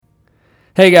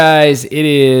Hey guys, it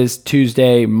is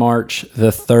Tuesday, March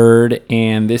the 3rd,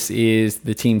 and this is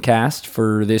the team cast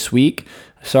for this week.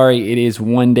 Sorry, it is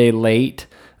one day late.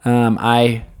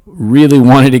 I really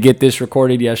wanted to get this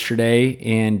recorded yesterday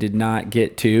and did not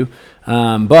get to.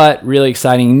 But really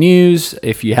exciting news.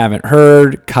 If you haven't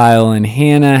heard, Kyle and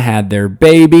Hannah had their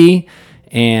baby,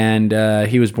 and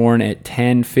he was born at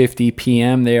 10:50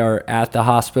 p.m. They are at the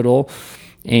hospital.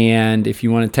 And if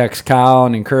you want to text Kyle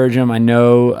and encourage him, I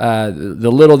know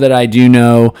the little that I do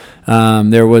know,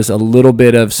 there was a little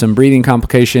bit of some breathing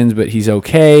complications, but he's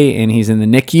okay and he's in the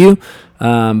NICU.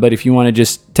 But if you want to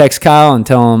just text Kyle and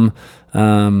tell him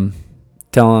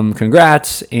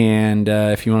congrats, and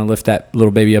if you want to lift that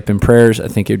little baby up in prayers, I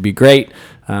think it'd be great.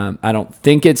 I don't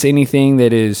think it's anything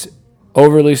that is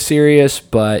overly serious,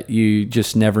 but you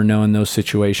just never know in those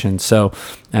situations. So,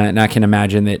 and I can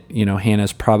imagine that,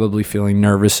 Hannah's probably feeling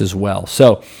nervous as well.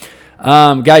 So,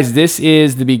 guys, this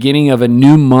is the beginning of a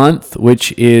new month,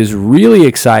 which is really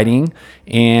exciting.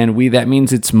 And that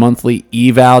means it's monthly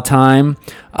eval time.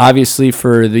 Obviously,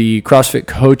 for the CrossFit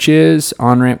coaches,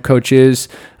 on-ramp coaches,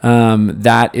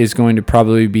 that is going to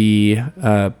probably be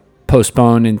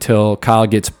postponed until Kyle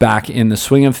gets back in the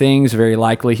swing of things. Very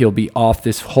likely he'll be off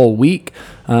this whole week,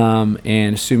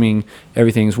 and assuming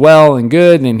everything's well and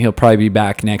good, then he'll probably be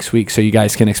back next week, so you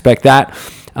guys can expect that.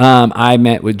 I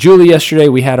met with Julie yesterday.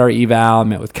 We had our eval. I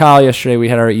met with Kyle yesterday. We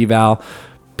had our eval.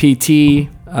 PT,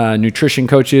 nutrition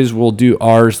coaches will do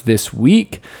ours this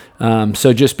week,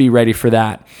 so just be ready for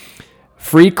that.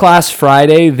 Free Class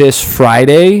Friday this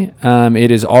Friday.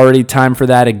 It is already time for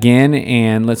that again,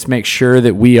 and let's make sure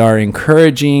that we are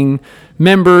encouraging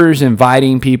members,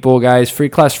 inviting people. Guys, Free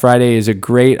Class Friday is a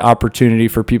great opportunity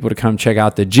for people to come check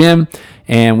out the gym,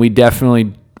 and we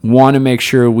definitely want to make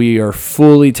sure we are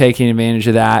fully taking advantage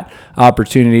of that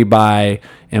opportunity by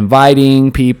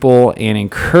inviting people and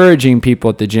encouraging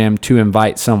people at the gym to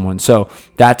invite someone. So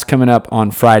that's coming up on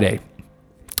Friday.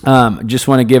 Just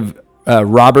want to give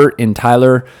Robert and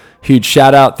Tyler, huge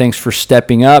shout out. Thanks for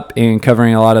stepping up and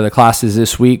covering a lot of the classes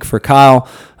this week for Kyle.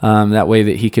 That way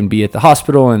that he can be at the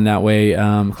hospital, and that way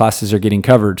classes are getting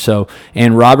covered. So,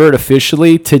 and Robert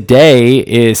officially today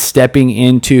is stepping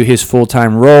into his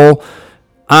full-time role.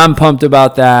 I'm pumped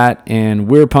about that, and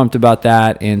we're pumped about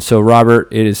that. And so, Robert,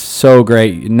 it is so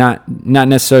great, not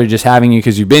necessarily just having you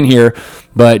because you've been here,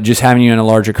 but just having you in a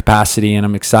larger capacity. And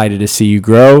I'm excited to see you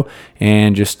grow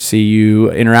and just see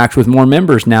you interact with more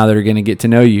members now that are going to get to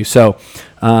know you. So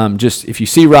just if you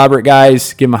see Robert,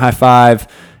 guys, give him a high five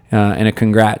and a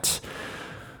congrats.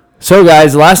 So,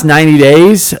 guys, the last 90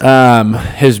 days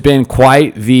has been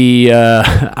quite the,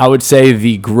 I would say,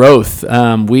 the growth.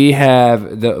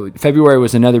 February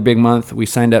was another big month. We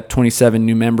signed up 27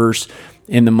 new members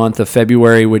in the month of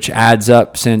February, which adds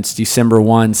up since December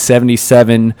 1,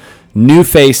 77 new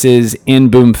faces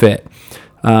in BoomFit.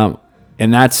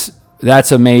 And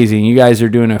that's amazing. You guys are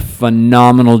doing a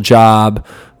phenomenal job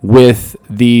with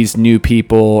these new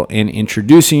people and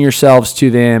introducing yourselves to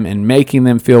them and making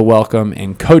them feel welcome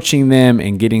and coaching them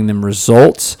and getting them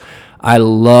results. I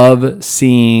love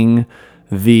seeing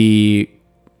the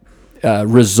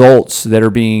results that are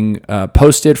being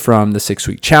posted from the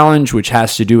 6-week challenge, which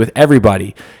has to do with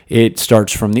everybody. It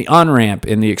starts from the on-ramp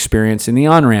and the experience in the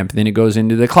on-ramp. Then it goes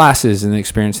into the classes and the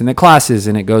experience in the classes.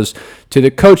 And it goes to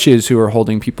the coaches who are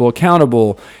holding people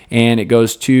accountable. And it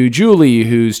goes to Julie,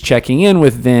 who's checking in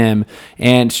with them.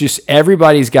 And it's just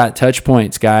everybody's got touch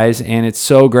points, guys. And it's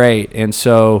so great. And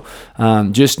so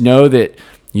just know that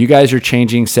you guys are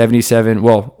changing 77,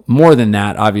 well, more than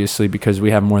that, obviously, because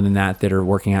we have more than that are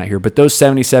working out here. But those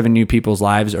 77 new people's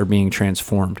lives are being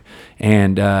transformed.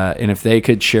 And if they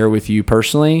could share with you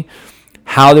personally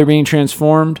how they're being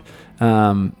transformed,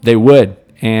 they would.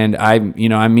 And I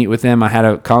meet with them. I had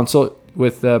a consult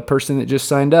with a person that just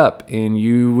signed up, and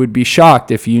you would be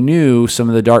shocked if you knew some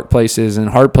of the dark places and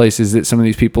hard places that some of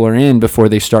these people are in before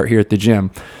they start here at the gym.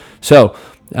 So,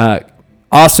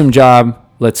 awesome job.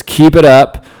 Let's keep it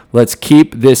up. Let's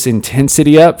keep this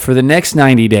intensity up for the next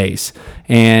 90 days.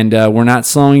 And we're not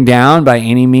slowing down by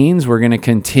any means. We're going to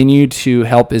continue to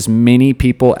help as many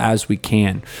people as we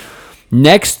can.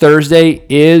 Next Thursday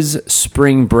is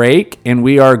spring break, and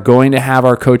we are going to have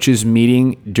our coaches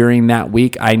meeting during that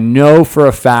week. I know for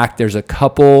a fact there's a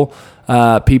couple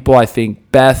people. I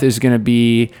think Beth is going to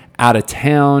be out of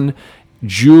town.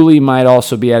 Julie might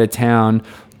also be out of town.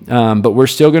 But we're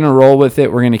still going to roll with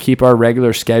it. We're going to keep our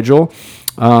regular schedule.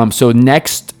 So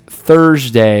next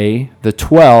Thursday, the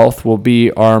 12th, will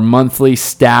be our monthly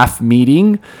staff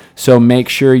meeting. So make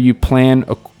sure you plan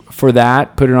for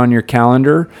that. Put it on your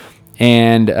calendar.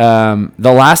 And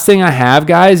the last thing I have,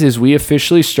 guys, is we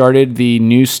officially started the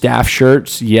new staff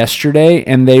shirts yesterday,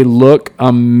 and they look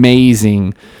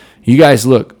amazing. You guys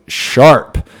look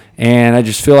sharp, and I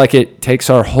just feel like it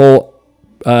takes our whole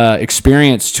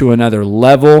experience to another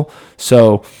level.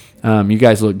 So you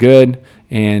guys look good,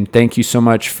 and thank you so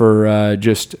much for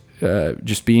just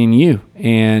being you.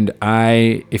 And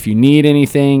if you need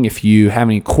anything, if you have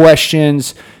any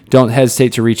questions, don't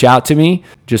hesitate to reach out to me.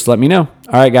 Just let me know.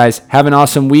 All right, guys, have an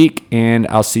awesome week, and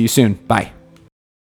I'll see you soon. Bye.